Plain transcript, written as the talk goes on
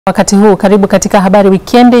Wakati huu karibu katika habari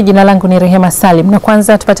wikendi. Jina langu ni Rehema Salim na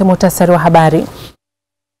kwanza tupate muhtasari wa habari.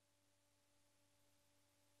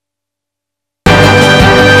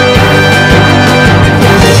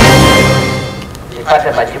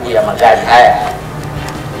 Nipate majibu ya magari haya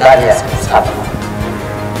ndani ya siku 7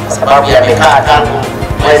 kwa sababu yamekaa tangu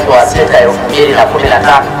mwezi wa 6,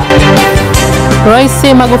 2015. Rais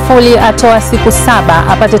Magufuli atoa siku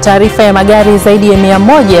 7 apate taarifa ya magari zaidi ya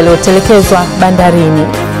 100 yaliyotelekezwa bandarini.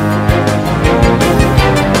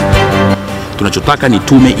 Tunachotaka ni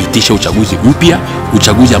tume itishe uchaguzi mpya,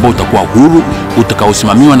 uchaguzi ambao utakuwa huru,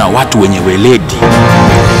 utakaosimamiwa na watu wenye weledi.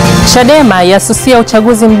 Chadema yasusia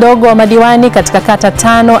uchaguzi mdogo wa madiwani katika kata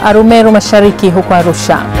 5 Arumeru Mashariki huko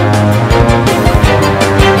Arusha.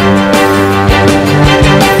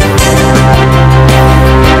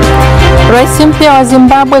 Rais mpya wa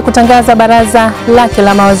Zimbabwe kutangaza baraza lake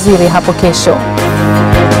la mawaziri hapo kesho.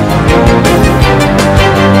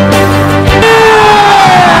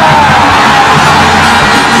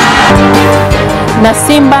 Na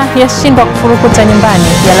Simba yashindwa kufurukuta nyumbani,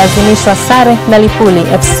 yalazimishwa sare na Lipuli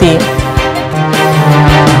FC.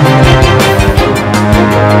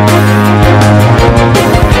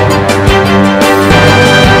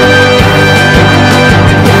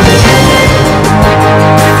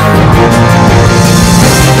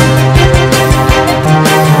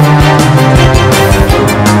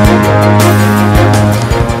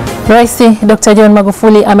 Rais Dr. John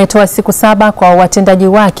Magufuli ametoa siku 7 kwa watendaji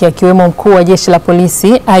wake akiwemo mkuu wa jeshi la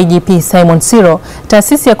polisi IGP Simon Siro,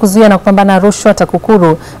 taasisi ya kuzuia na kupambana rushwa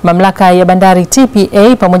TAKUKURU, mamlaka ya bandari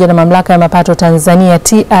TPA pamoja na mamlaka ya mapato Tanzania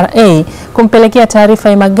TRA kumpelekea taarifa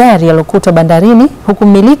ya magari yaliyokutwa bandarini huku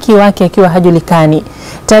mmiliki wake akiwa hajulikani.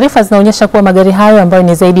 Taarifa zinaonyesha kuwa magari hayo ambayo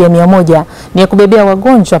ni zaidi ya 100 ni ya kubebea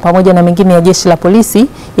wagonjwa pamoja na mengine ya jeshi la polisi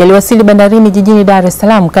yaliwasili bandarini jijini Dar es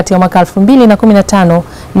Salaam kati ya mwaka 2015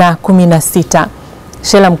 na 16.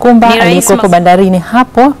 Shela Mkumba aliyekuwa bandarini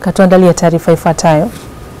hapo katuandalia taarifa ifuatayo.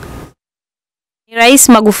 Ni Rais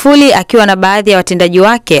Magufuli akiwa na baadhi ya watendaji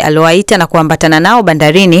wake aliowaita na kuambatana nao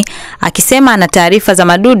bandarini, akisema ana taarifa za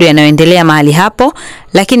madudu yanayoendelea mahali hapo,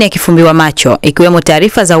 lakini akifumbiwa macho, ikiwemo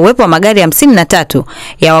taarifa za uwepo wa magari 53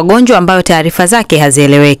 ya wagonjwa ambayo taarifa zake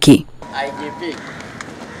hazieleweki. IGP,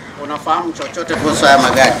 unafahamu chochote kuhusu haya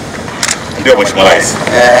magari? Ndio Mheshimiwa Rais.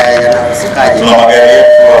 Yanahusikaje? Tuna magari yetu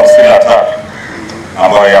 53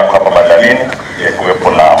 ambayo yako hapa bandarini,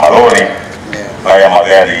 yakiwepo na malori. Haya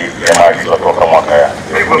magari yameagizwa toka mwaka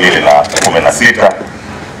 2016.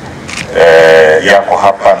 Yako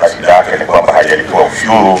hapa na shida yake ni kwamba hajalipiwa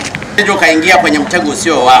ushuru. Ndio kaingia kwenye mtego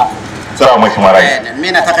usio wako. Sawa Mheshimiwa Rais.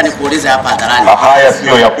 Mimi nataka nikuulize hapa hadharani. Haya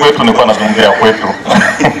sio ya kwetu, nilikuwa nazungumzia ya kwetu.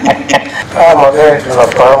 Haya magari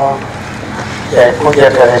tunafahamu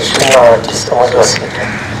yalikuja tarehe 29 mwezi wa 6,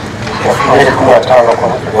 2015 kwa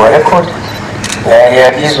mujibu wa record na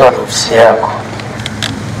yaliagizwa na ofisi yako.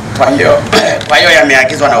 Kwa hiyo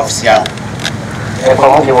yameagizwa na ofisi yangu. Kwa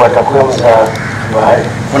mujibu wa takwimu za Habari.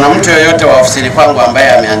 Kuna mtu yoyote wa ofisini kwangu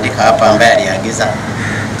ambaye ameandika hapa ambaye aliagiza?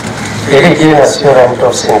 Hili jina sio la mtu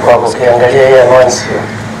ofisini kwako, ukiangalia hii anwani sio.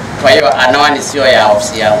 Kwa hiyo anwani sio ya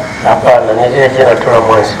ofisi yangu? Hapana, ni ile jina tu la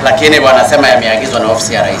mwanzo. Lakini wanasema yameagizwa na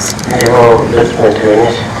ofisi ya Rais. Ndio document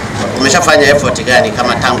inaonyesha. Umeshafanya effort gani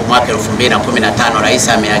kama tangu mwaka 2015 Rais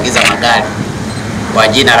ameagiza magari kwa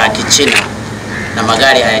jina la Kichina na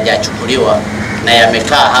magari hayajachukuliwa na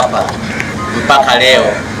yamekaa hapa mpaka leo?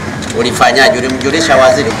 Ulifanyaje? Ulimjulisha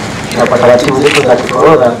waziri? Na kwa taratibu zetu za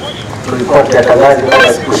kikorodha tulikuwa tuyatangaza baada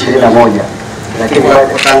ya siku 21. Lakini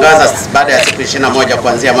kutangaza baada ya siku 21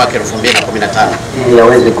 kuanzia mwaka 2015 ili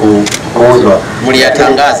yaweze kuuzwa.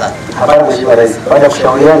 Mliyatangaza? Hapana Mheshimiwa Rais, baada ya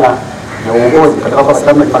kushauriana na uongozi kwa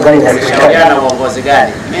sababu magari yashauriana na uongozi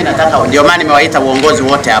gani? Mimi nataka, ndio maana nimewaita uongozi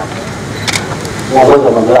wote hapa. Uongozi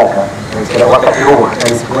wa mamlaka wakati huo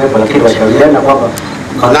haisikuwepo, lakini washauriana kwamba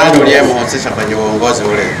nani uliyemhusisha kwenye uongozi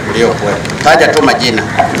ule uliokuwepo? Taja tu majina.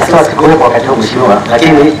 Sasa sikuwepo wakati huo Mheshimiwa,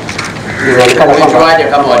 lakini ilionekana kwamba ulijuaje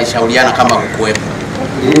kama walishauriana kama hukuwepo?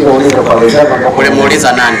 Niliuliza kwa wenzangu.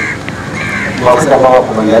 Ulimuuliza nani? Maafisa ambao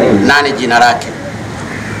wako bandarini. Nani jina lake?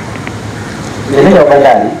 Ndio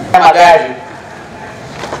bandari. Magari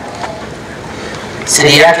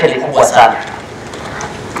siri yake ni kubwa sana.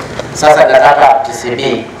 Sasa nataka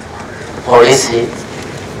TCB, polisi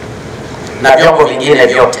na vyombo vingine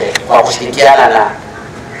vyote kwa kushirikiana na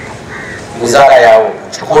Wizara ya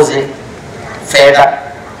Uchukuzi, Fedha,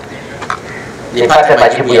 nipate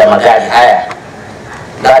majibu ya magari haya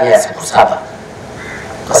ndani ya siku 7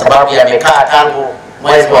 kwa sababu yamekaa tangu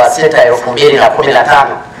mwezi wa 6, 2015.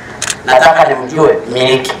 Nataka nimjue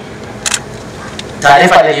miliki.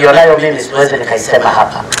 Taarifa nilionayo mimi siwezi nikaisema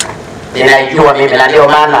hapa. ninaijua mimi, na ndio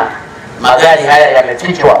maana magari haya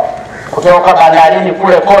yamefichwa kutoka bandarini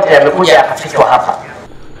kule kote, yamekuja yakafichwa hapa.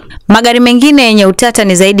 Magari mengine yenye utata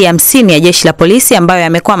ni zaidi ya 50 ya jeshi la polisi ambayo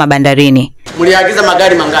yamekwama bandarini. Mliagiza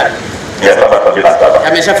magari mangapi? 777.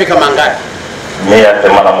 Yameshafika mangapi?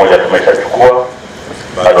 181 tumeshachukua,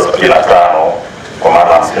 bado 65, kwa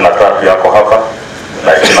maana 53 yako hapa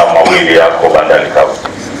na 22 yako bandari kavu.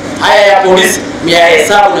 Haya ya polisi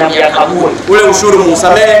myahesabu na myakague, ule ushuru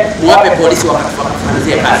musamehe, muwape polisi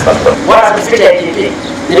wakafanyizie kazi. Wala msifike IGP.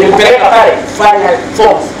 Nilikupeleka pale kufanya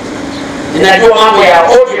forms. Ninajua mambo ya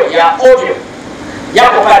audio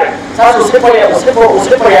yako pale. Sasa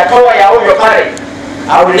usipo yatoa ya audio pale,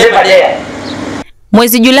 I will never dare.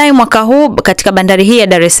 Mwezi Julai mwaka huu katika bandari hii ya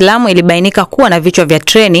Dar es Salaam ilibainika kuwa na vichwa vya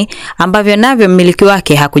treni ambavyo navyo mmiliki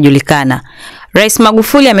wake hakujulikana. Rais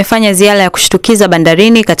Magufuli amefanya ziara ya kushtukiza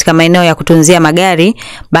bandarini katika maeneo ya kutunzia magari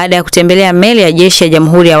baada ya kutembelea meli ya jeshi ya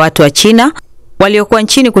Jamhuri ya Watu wa China waliokuwa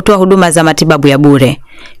nchini kutoa huduma za matibabu ya bure.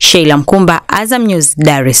 Sheila Mkumba, Azam News,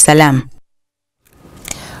 Dar es Salaam.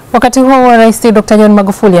 Wakati huo Rais Dr. John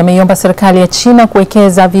Magufuli ameiomba serikali ya China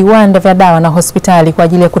kuwekeza viwanda vya dawa na hospitali kwa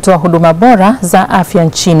ajili ya kutoa huduma bora za afya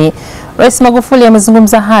nchini. Rais Magufuli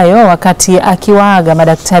amezungumza hayo wakati akiwaaga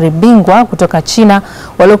madaktari bingwa kutoka China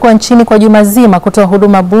waliokuwa nchini kwa juma zima kutoa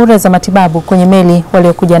huduma bure za matibabu kwenye meli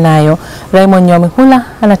waliokuja nayo. Raymond Nyamihula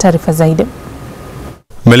ana taarifa zaidi.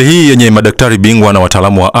 Meli hii yenye madaktari bingwa na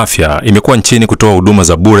wataalamu wa afya imekuwa nchini kutoa huduma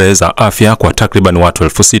za bure za afya kwa takriban watu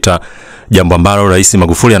 6,000, jambo ambalo Rais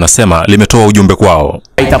Magufuli anasema limetoa ujumbe kwao.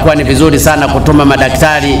 Itakuwa ni vizuri sana kutuma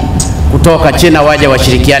madaktari kutoka China waje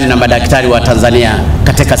washirikiane na madaktari wa Tanzania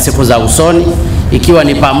katika siku za usoni, ikiwa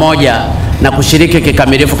ni pamoja na kushiriki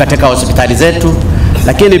kikamilifu katika hospitali zetu,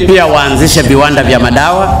 lakini pia waanzishe viwanda vya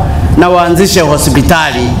madawa na waanzishe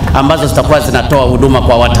hospitali ambazo zitakuwa zinatoa huduma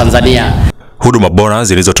kwa Watanzania. Huduma bora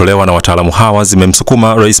zilizotolewa na wataalamu hawa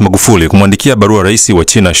zimemsukuma Rais Magufuli kumwandikia barua Rais wa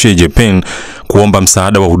China Xi Jinping kuomba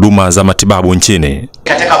msaada wa huduma za matibabu nchini.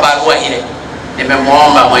 Katika barua ile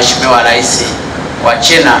nimemuomba Mheshimiwa Rais wa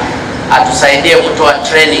China atusaidie kutoa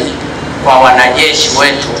training kwa wanajeshi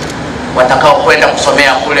wetu watakao kwenda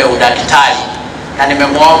kusomea kule udaktari, na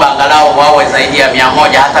nimemuomba angalau wawe zaidi ya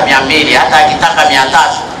 100 hata 200 hata akitaka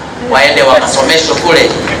 300 waende wakasomeshwe kule,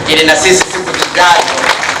 ili na sisi siku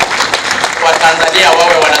zijazo Watanzania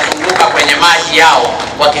wawe wanazunguka kwenye maji yao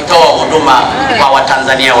wakitoa huduma kwa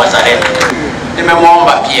Watanzania wazalendo.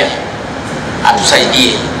 Nimemuomba pia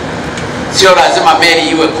atusaidie, sio lazima meli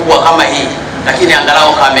iwe kubwa kama hii, lakini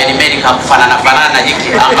angalau kama meli kakufanana na hiki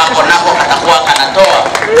ambako nako katakuwa kanatoa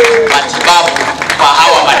matibabu kwa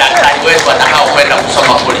hawa madaktari wetu watakao kwenda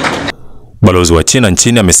kusoma kule. Balozi wa China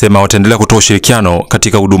nchini amesema wataendelea kutoa ushirikiano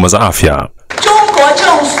katika huduma za afya.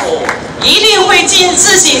 一定会尽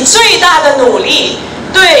自己最大的努力，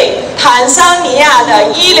对坦桑尼亚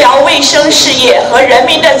的医疗卫生事业和人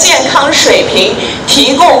民的健康水平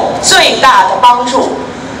提供最大的帮助。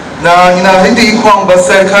Na inaahidi kwamba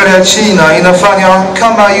serikali ya China inafanya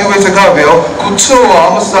kama iwezekanavyo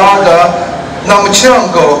kutoa msaada na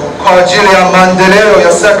mchango kwa ajili ya maendeleo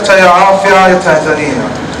ya sekta ya afya ya Tanzania.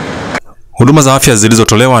 Huduma za afya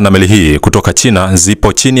zilizotolewa na meli hii kutoka China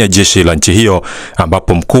zipo chini ya jeshi la nchi hiyo,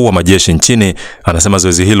 ambapo mkuu wa majeshi nchini anasema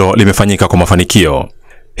zoezi hilo limefanyika kwa mafanikio.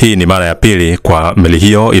 Hii ni mara ya pili kwa meli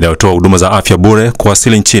hiyo inayotoa huduma za afya bure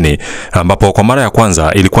kuwasili nchini, ambapo kwa mara ya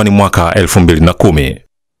kwanza ilikuwa ni mwaka 2010.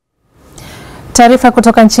 Taarifa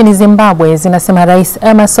kutoka nchini Zimbabwe zinasema Rais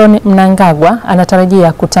Emmerson Mnangagwa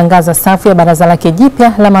anatarajia kutangaza safu ya baraza lake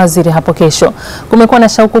jipya la mawaziri hapo kesho. Kumekuwa na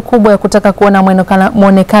shauku kubwa ya kutaka kuona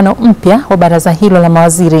muonekano mpya wa baraza hilo la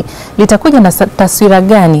mawaziri. Litakuja na taswira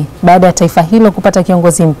gani baada ya taifa hilo kupata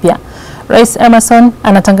kiongozi mpya? Rais Emmerson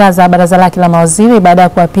anatangaza baraza lake la mawaziri baada ya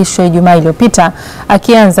kuapishwa Ijumaa iliyopita,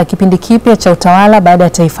 akianza kipindi kipya cha utawala baada ya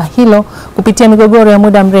taifa hilo kupitia migogoro ya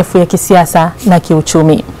muda mrefu ya kisiasa na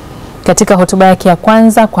kiuchumi. Katika hotuba yake ya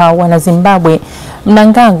kwanza kwa Wanazimbabwe,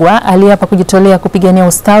 Mnangagwa aliapa kujitolea kupigania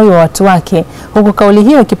ustawi wa watu wake, huku kauli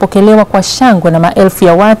hiyo ikipokelewa kwa shangwe na maelfu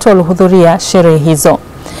ya watu waliohudhuria sherehe hizo.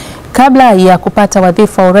 Kabla ya kupata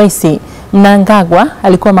wadhifa wa urais, Mnangagwa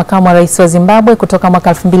alikuwa makamu wa rais wa Zimbabwe kutoka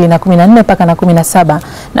mwaka 2014 mpaka 2017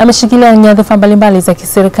 na ameshikilia nyadhifa mbalimbali za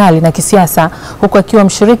kiserikali na kisiasa, huku akiwa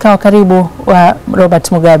mshirika wa karibu wa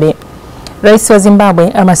Robert Mugabe. Rais wa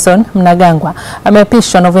Zimbabwe Emmerson Mnangagwa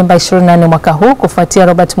ameapishwa Novemba 24 mwaka huu kufuatia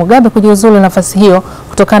Robert Mugabe kujiuzulu nafasi hiyo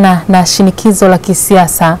kutokana na shinikizo la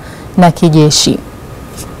kisiasa na kijeshi.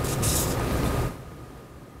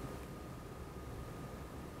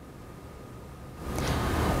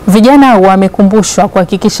 Vijana wamekumbushwa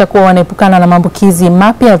kuhakikisha kuwa wanaepukana na maambukizi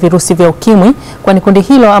mapya ya virusi vya ukimwi, kwani kundi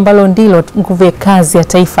hilo ambalo ndilo nguvu kazi ya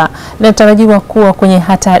taifa linatajwa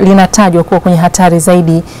kuwa kwenye hatari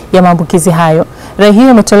zaidi ya maambukizi hayo. Rai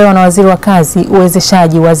hiyo imetolewa na Waziri wa Kazi,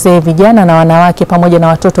 Uwezeshaji, Wazee, Vijana na Wanawake pamoja na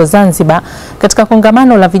Watoto Zanzibar katika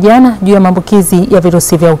kongamano la vijana juu ya maambukizi ya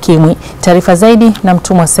virusi vya ukimwi. Taarifa zaidi na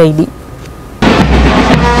Mtumwa Saidi.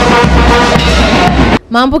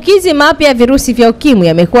 Maambukizi mapya ya virusi vya ukimwi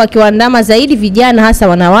yamekuwa yakiwaandama zaidi vijana, hasa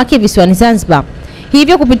wanawake visiwani Zanzibar.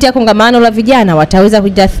 Hivyo kupitia kongamano la vijana wataweza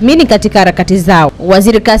kujitathmini katika harakati zao.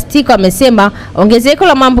 Waziri Kastiko amesema ongezeko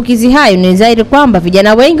la maambukizi hayo ni zaidi kwamba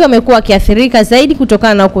vijana wengi wamekuwa wakiathirika zaidi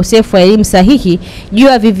kutokana na ukosefu wa elimu sahihi juu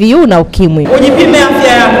ya VVU na ukimwi. Ujipime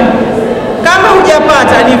afya yako. Kama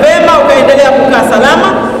hujapata ni vema ukaendelea kukaa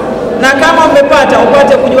salama, na kama umepata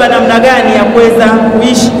upate kujua namna gani ya kuweza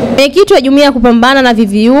kuishi. Mwenyekiti wa Jumuiya ya kupambana na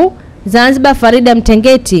VVU Zanzibar, Farida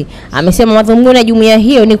Mtengeti, amesema madhumuni ya jumuiya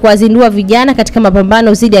hiyo ni kuwazindua vijana katika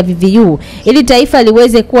mapambano dhidi ya VVU ili taifa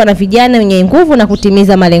liweze kuwa na vijana wenye nguvu na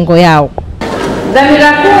kutimiza malengo yao.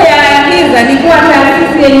 Dhamira kuu ya Agiza ni kuwa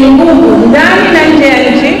taasisi yenye nguvu ndani na nje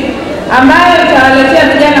ya nchi ambayo itawaletea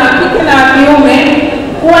vijana wa kike na wa kiume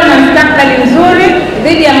kuwa na mustakabali mzuri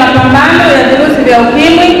dhidi ya mapambano ya virusi vya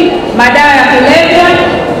ukimwi, madawa ya kulevya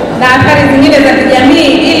na athari zingine za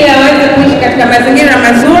kijamii, ili waweze kuishi katika mazingira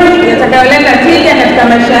mazuri yatakayoleta tija katika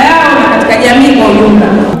maisha yao na katika jamii kwa ujumla.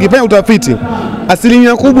 Ukifanya utafiti,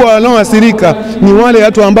 asilimia kubwa wanaoathirika ni wale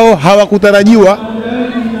watu ambao hawakutarajiwa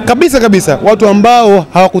kabisa, watu ambao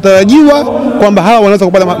hawakutarajiwa kwamba hawa wanaweza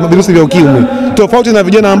kupata virusi vya ukimwi, tofauti na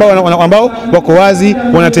vijana ambao wako wazi,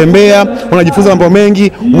 wanatembea, wanajifunza mambo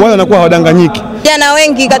mengi, wao wanakuwa hawadanganyiki. Vijana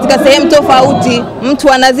wengi katika sehemu tofauti,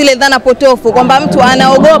 mtu ana zile dhana potofu kwamba mtu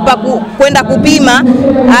anaogopa kwenda kupima,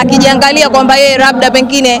 akijiangalia kwamba yeye labda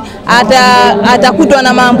pengine atakutwa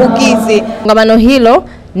na maambukizi. Kongamano hilo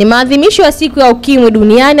ni maadhimisho ya siku ya ukimwi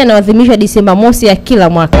duniani yanayoadhimishwa Disemba mosi ya kila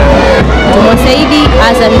mwaka. Mtumwa Saidi,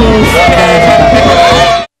 Azam News.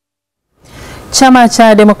 Chama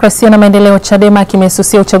cha Demokrasia na Maendeleo Chadema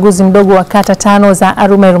kimesusia uchaguzi mdogo wa kata 5 za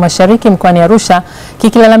Arumeru Mashariki mkoani Arusha,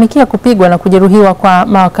 kikilalamikia kupigwa na kujeruhiwa kwa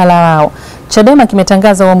mawakala wao. Chadema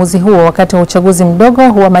kimetangaza uamuzi huo wakati wa uchaguzi mdogo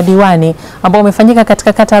wa madiwani ambao umefanyika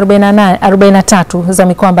katika kata 43 za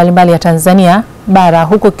mikoa mbalimbali ya Tanzania bara,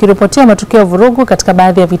 huko kiripotia matukio ya vurugu katika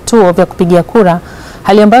baadhi ya vituo vya kupigia kura,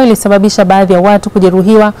 hali ambayo ilisababisha baadhi ya watu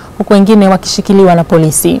kujeruhiwa huku wengine wakishikiliwa na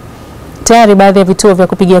polisi. Tayari baadhi ya vituo vya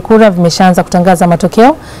kupigia kura vimeshaanza kutangaza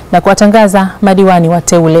matokeo na kuwatangaza madiwani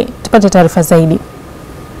wateule. Tupate taarifa zaidi.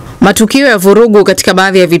 Matukio ya vurugu katika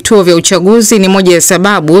baadhi ya vituo vya uchaguzi ni moja ya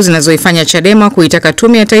sababu zinazoifanya Chadema kuitaka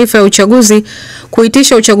Tume ya Taifa ya Uchaguzi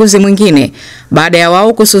kuitisha uchaguzi mwingine baada ya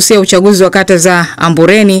wao kususia uchaguzi wa kata za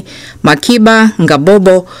Ambureni, Makiba,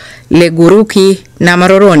 Ngabobo, Leguruki na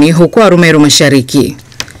Maroroni huko Arumeru Mashariki.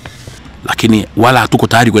 Lakini wala hatuko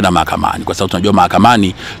tayari kwenda mahakamani kwa sababu tunajua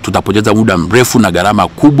mahakamani tutapoteza muda mrefu na gharama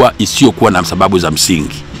kubwa isiyokuwa na sababu za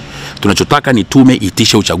msingi. Tunachotaka ni tume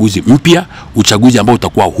itishe uchaguzi mpya, uchaguzi ambao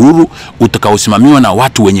utakuwa huru, utakaosimamiwa na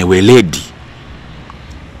watu wenye weledi.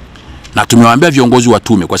 Na tumewaambia viongozi wa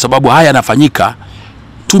tume kwa sababu haya yanafanyika,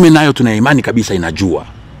 tume nayo tuna imani kabisa inajua.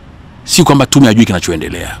 Si kwamba tume hajui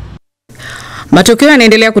kinachoendelea. Matokeo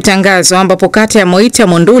yanaendelea kutangazwa ambapo kata ya Moita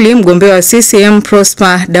Monduli mgombea wa CCM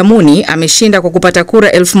Prosper Damuni ameshinda kwa kupata kura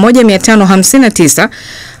 1559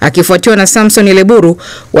 akifuatiwa na Samson Leburu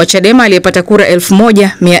wa Chadema aliyepata kura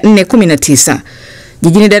 1419.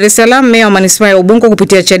 Jijini Dar es Salaam, meya wa manispaa ya Ubungo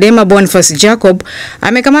kupitia Chadema Boniface Jacob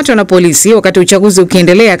amekamatwa na polisi wakati uchaguzi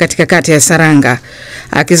ukiendelea katika kata ya Saranga.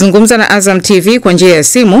 Akizungumza na Azam TV kwa njia ya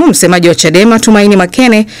simu, msemaji wa Chadema Tumaini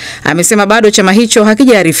Makene amesema bado chama hicho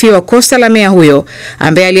hakijaarifiwa kosa la meya huyo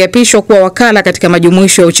ambaye aliapishwa kuwa wakala katika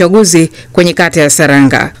majumuisho ya uchaguzi kwenye kata ya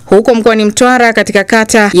Saranga. Huko mkoani Mtwara katika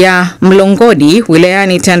kata ya Mlongodi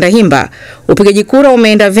wilayani Tandahimba, upigaji kura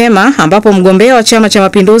umeenda vema ambapo mgombea wa Chama cha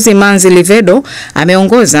Mapinduzi Manzi Livedo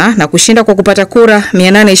ameongoza na kushinda kwa kupata kura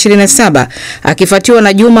 827 akifuatiwa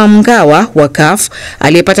na Juma Mgawa wa CUF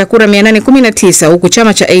aliyepata kura 819 huku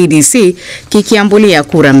chama cha ADC kikiambulia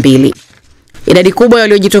kura 2. Idadi kubwa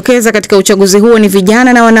waliojitokeza katika uchaguzi huo ni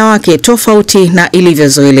vijana na wanawake, tofauti na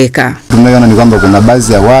ilivyozoeleka. Tumeona ni kwamba kuna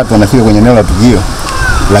baadhi ya watu wanafika kwenye eneo la tukio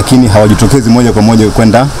lakini hawajitokezi moja kwa moja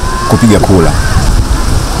kwenda kupiga kura.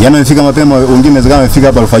 Yaani wamefika mapema, wengine zikama wamefika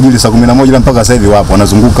hapa alfajiri saa 11 mpaka sasa hivi wapo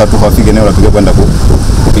wanazunguka tu hawafiki eneo la kwenda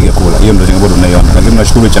kupiga kura. Hiyo ndio changamoto tunaiona. Lakini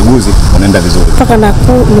tunashukuru uchaguzi unaenda vizuri. Mpaka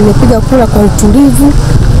nimepiga kura kwa utulivu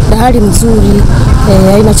na hali nzuri,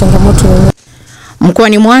 haina changamoto yoyote.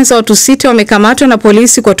 Mkoani Mwanza watu 6 wamekamatwa na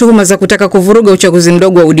polisi kwa tuhuma za kutaka kuvuruga uchaguzi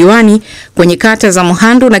mdogo wa udiwani kwenye kata za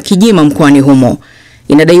Mhandu na Kijima mkoani humo.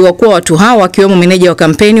 Inadaiwa kuwa watu hao wakiwemo meneja wa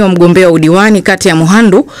kampeni wa mgombea wa udiwani kati ya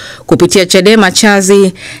Mhandu kupitia Chadema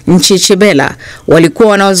Chazi Nchichibela walikuwa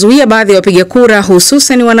wanawazuia baadhi ya wapiga kura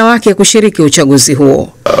hususan wanawake kushiriki uchaguzi huo.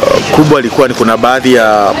 Kubwa ilikuwa ni kuna baadhi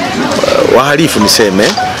ya wahalifu niseme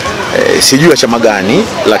sijui chama gani,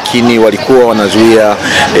 lakini walikuwa wanazuia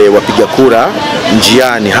wapiga kura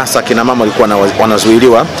njiani, hasa kina mama walikuwa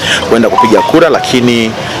wanazuiliwa kwenda kupiga kura,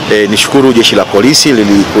 lakini nishukuru jeshi la polisi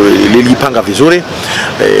lilipanga vizuri.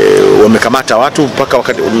 Wamekamata watu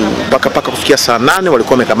mpaka kufikia saa 8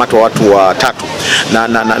 walikuwa wamekamata watu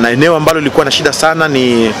 3 na eneo ambalo lilikuwa na shida sana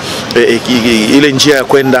ni ile njia ya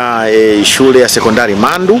kwenda shule ya sekondari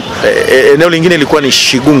Mandu. Eneo lingine lilikuwa ni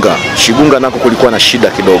Shigunga nako kulikuwa na shida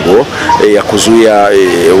kidogo ya kuzuia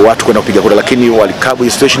watu kwenda kupiga kura, lakini walikabu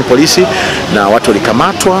station polisi na watu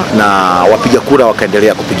walikamatwa na wapiga kura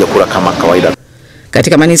wakaendelea kupiga kura kama kawaida.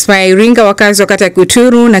 Katika manispaa ya Iringa, wakazi wa kata ya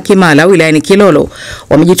Kuturu na Kimala wilayani Kilolo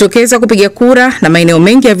wamejitokeza kupiga kura na maeneo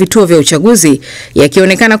mengi ya vituo vya uchaguzi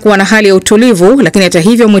yakionekana kuwa na hali ya utulivu, lakini hata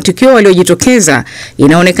hivyo mwitikio waliojitokeza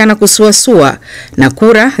inaonekana kusuasua na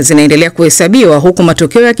kura zinaendelea kuhesabiwa huku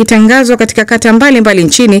matokeo yakitangazwa katika kata mbalimbali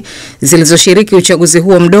nchini zilizoshiriki uchaguzi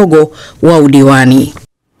huo mdogo wa udiwani.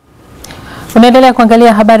 Unaendelea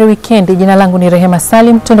kuangalia Habari Wikendi. Jina langu ni Rehema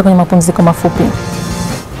Salim. Tuende kwenye mapumziko mafupi.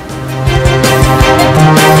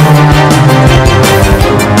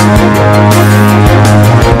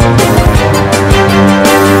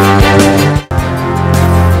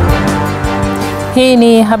 Hii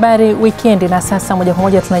ni Habari Wikendi na sasa moja kwa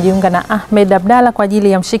moja tunajiunga na Ahmed Abdalla kwa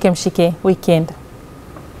ajili ya mshike weekend.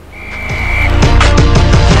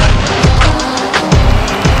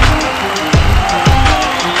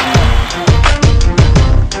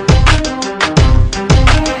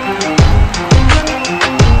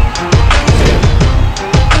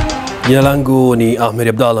 Jina langu ni Ahmed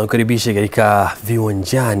Abdalla, mkaribishe katika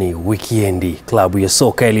Viwanjani Wikiendi. Klabu ya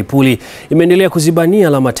soka ya Lipuli imeendelea kuzibania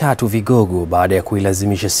alama 3 vigogo baada ya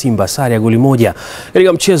kuilazimisha Simba sare ya goli 1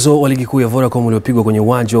 katika mchezo wa ligi kuu ya Vodacom uliopigwa kwenye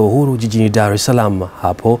uwanja wa Uhuru jijini Dar es Salaam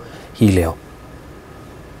hapo hii leo.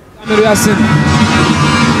 Yasin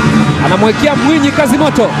anamwekea Mwinyi kazi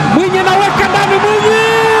moto. Mwinyi anaweka ndani Mwinyi.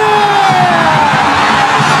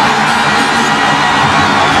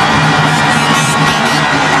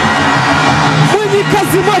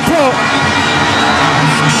 Kazi moto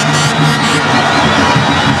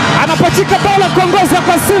anapachika bola kuongoza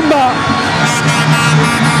kwa Simba.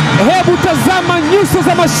 Hebu tazama nyuso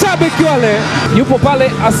za mashabiki wale. Yupo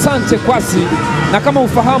pale Asante Kwasi, na kama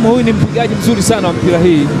ufahamu huyu ni mpigaji mzuri sana wa mpira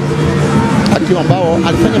hii. Akiwa ambao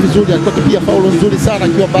alifanya vizuri, alikuwa kipia faulo nzuri sana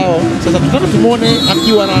akiwa ambao. Sasa tutaka tumuone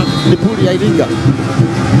akiwa na Lipuli ya Iringa.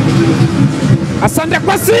 Asante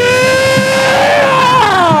Kwasi!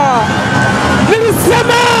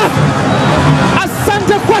 Nilisema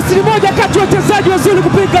Asante Kwasi ni moja kati ya wachezaji wazuri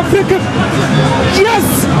kupiga Afrika.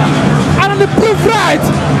 Yes! Ana prove right.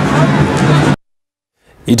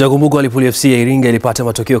 Itakumbukwa Lipuli FC ya Iringa ilipata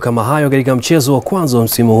matokeo kama hayo katika mchezo wa kwanza wa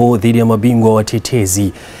msimu huu dhidi ya mabingwa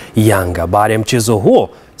watetezi Yanga. Baada ya mchezo huo,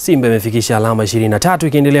 Simba imefikisha alama 23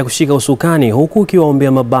 ikiendelea kushika usukani huku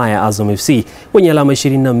ikiwaombea mabaya Azam FC wenye alama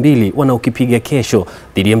 22 wanaokipiga kesho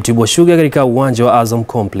dhidi ya Mtibwa Sugar katika uwanja wa Azam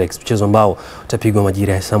Complex, mchezo ambao utapigwa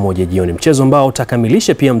majira ya saa 1 jioni. Mchezo ambao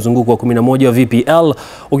utakamilisha pia mzunguko wa 11 wa VPL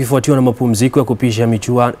ukifuatiwa na mapumziko ya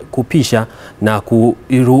kupisha na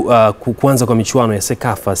kuanza kwa michuano ya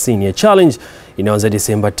Sekafa Senior Challenge inaanza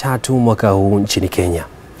Desemba 3 mwaka huu nchini Kenya.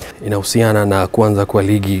 Inahusiana na kuanza kwa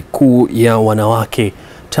ligi kuu ya wanawake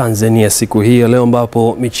Tanzania siku hii leo,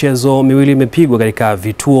 ambapo michezo miwili imepigwa katika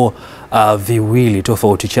vituo viwili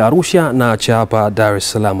tofauti, cha Arusha na cha hapa Dar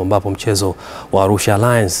es Salaam, ambapo mchezo wa Arusha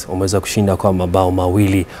Alliance umeweza kushinda kwa mabao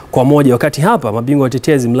 2-1, wakati hapa mabingwa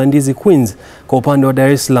watetezi Mlandizi Queens kwa upande wa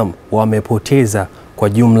Dar es Salaam wamepoteza kwa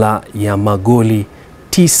jumla ya magoli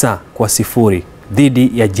 9-0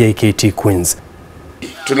 dhidi ya JKT Queens.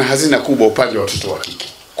 Tuna hazina kubwa upande wa watoto wa kike,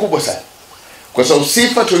 kubwa sana, kwa sababu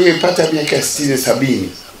sifa tuliyoipata miaka 60-70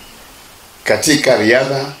 katika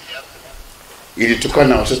riadha ilitokana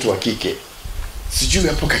na watoto wa kike. Sijui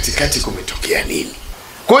hapo katikati kumetokea nini.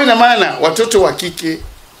 Kwa hiyo ina maana watoto wa kike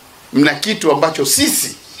mna kitu ambacho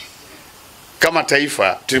sisi kama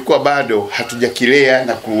taifa tulikuwa bado hatujakilea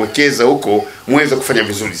na kuwekeza huko muweze kufanya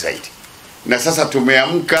vizuri zaidi. Na sasa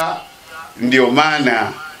tumeamka, ndio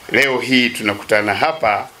maana leo hii tunakutana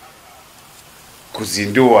hapa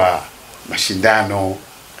kuzindua mashindano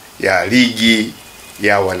ya ligi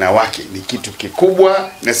ya wanawake. Ni kitu kikubwa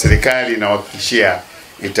na serikali inahakikishia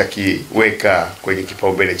itakiweka kwenye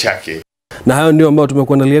kipaumbele chake. Na hayo ndio ambayo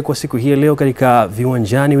tumekuandalia kwa siku hii leo katika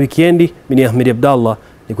Viwanjani Wikiendi. Mimi ni Ahmed Abdallah,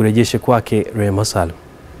 nikurejeshe kwake Rehema Salim.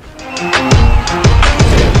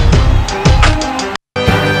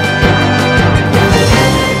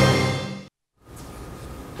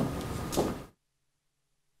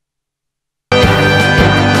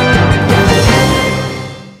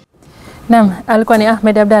 Naam, alikuwa ni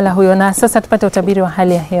Ahmed Abdallah huyo, na sasa tupate utabiri wa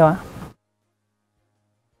hali ya hewa.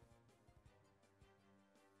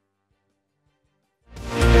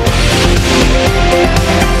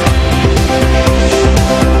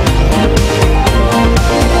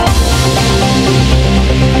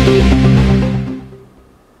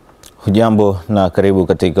 Hujambo na karibu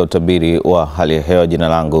katika utabiri wa hali ya hewa. Jina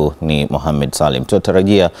langu ni Mohamed Salim.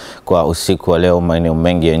 Tunatarajia kwa usiku wa leo maeneo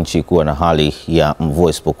mengi ya nchi kuwa na hali ya mvua,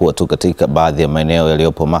 isipokuwa tu katika baadhi ya maeneo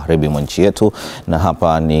yaliyopo magharibi mwa nchi yetu, na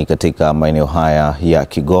hapa ni katika maeneo haya ya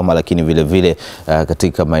Kigoma, lakini vile vile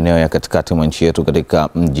katika maeneo ya katikati mwa nchi yetu katika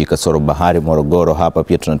mji kasoro bahari Morogoro. Hapa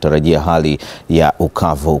pia tunatarajia hali ya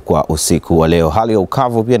ukavu kwa usiku wa leo. Hali ya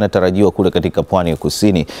ukavu pia inatarajiwa kule katika pwani ya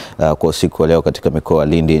kusini kwa usiku wa leo katika mikoa ya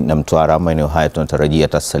Lindi na Mtwara. Maeneo haya tunatarajia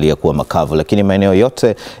tasalia kuwa makavu, lakini maeneo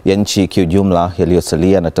yote ya nchi kiujumla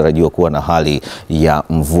yaliyosalia yanatarajiwa kuwa na hali ya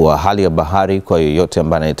mvua. Hali ya bahari kwa yoyote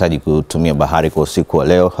ambaye anahitaji kutumia bahari kwa usiku wa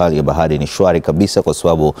leo, hali ya bahari ni shwari kabisa, kwa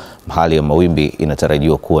sababu hali ya mawimbi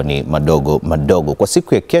inatarajiwa kuwa ni madogo. Kwa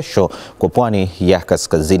siku ya kesho kwa pwani ya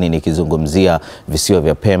kaskazini, nikizungumzia visiwa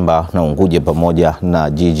vya Pemba na Unguja pamoja na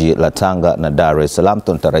jiji la Tanga na Dar es Salaam,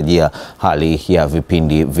 tunatarajia hali ya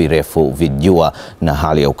vipindi virefu vya jua na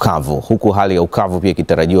hali ya ukavu. Huku hali ya ukavu pia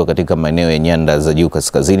ikitarajiwa katika maeneo ya nyanda za juu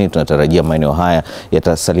kaskazini. Tunatarajia maeneo haya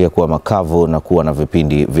yatasalia kuwa makavu na kuwa na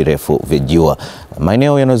vipindi virefu vya jua.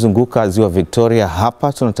 Maeneo yanayozunguka ziwa Victoria,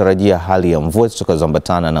 hapa tunatarajia hali ya mvua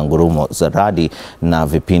zitakazoambatana na ngurumo za radi na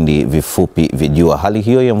vipindi vifupi vya jua. Hali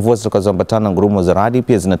hiyo ya mvua zitakazoambatana na ngurumo za radi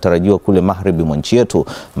pia zinatarajiwa kule magharibi mwa nchi yetu,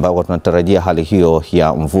 ambako tunatarajia hali hiyo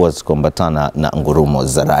ya mvua zitakazoambatana na ngurumo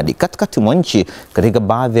za radi. Katikati mwa nchi katika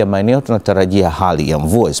baadhi ya maeneo tunatarajia hali ya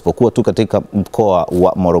mvua, isipokuwa tu katika mkoa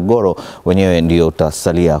wa Morogoro wenyewe ndio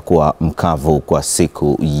utasalia kuwa mkavu kwa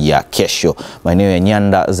siku ya kesho. Maeneo ya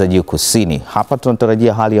nyanda za juu kusini, hapa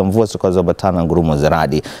tunatarajia hali ya mvua zitakazoambatana na ngurumo za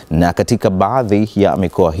radi, na katika baadhi ya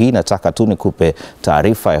mikoa hii nataka tu nikupe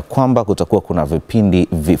taarifa ya kwamba kutakuwa kuna vipindi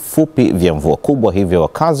vifupi vya mvua kubwa, hivyo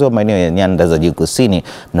wakazi wa maeneo ya nyanda za juu kusini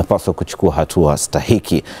mnapaswa kuchukua hatua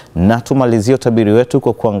stahiki. Na tumalizie utabiri wetu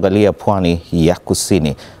kwa kuangalia pwani ya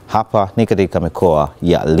kusini. Hapa ni katika mikoa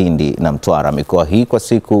ya Lindi na Mtwara. Mikoa hii kwa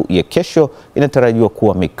siku ya kesho inatarajiwa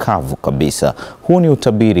kuwa mikavu kabisa. Huu ni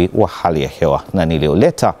utabiri wa hali ya hewa na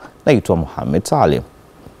nilioleta naitwa Mohamed Salim.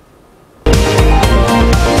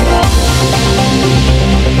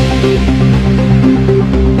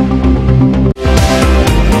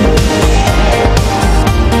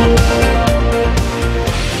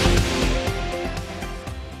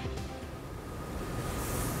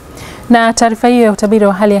 Na taarifa hiyo ya utabiri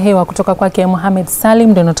wa hali ya hewa kutoka kwake Mohamed Salim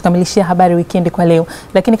ndio inatukamilishia habari wikendi kwa leo.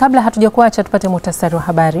 Lakini kabla hatujakuacha tupate muhtasari wa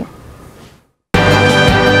habari.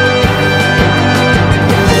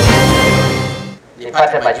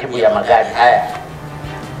 Nipate majibu ya magari haya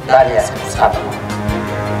ndani ya siku 7,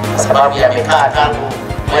 kwa sababu yamekaa tangu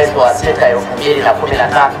mwezi wa 6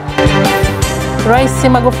 2015. Rais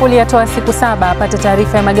Magufuli atoa siku 7 apate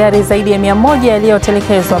taarifa ya magari zaidi ya 100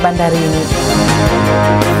 yaliyotelekezwa bandarini.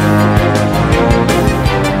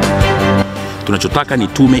 Tunachotaka ni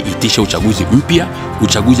tume itishe uchaguzi mpya,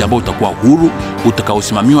 uchaguzi ambao utakuwa huru,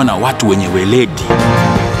 utakaosimamiwa na watu wenye weledi.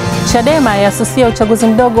 Chadema yasusia uchaguzi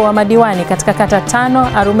mdogo wa madiwani katika kata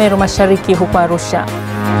 5 Arumeru Mashariki huko Arusha.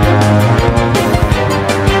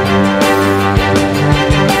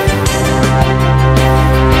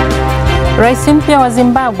 Rais mpya wa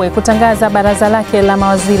Zimbabwe kutangaza baraza lake la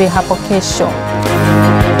mawaziri hapo kesho.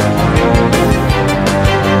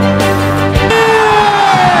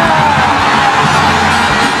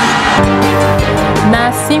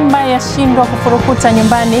 Na Simba yashindwa kufurukuta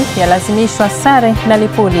nyumbani, yalazimishwa sare na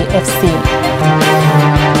Lipuli FC.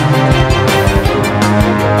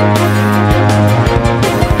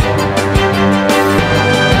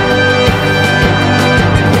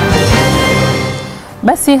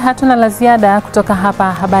 Basi hatuna la ziada kutoka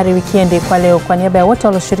hapa Habari Wikiendi kwa leo. Kwa niaba ya wote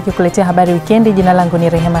walioshiriki kuletea Habari Wikiendi, jina langu ni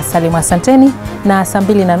Rehema Salim. Asanteni, na saa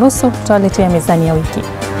 2:30 tutawaletea mezani ya wiki.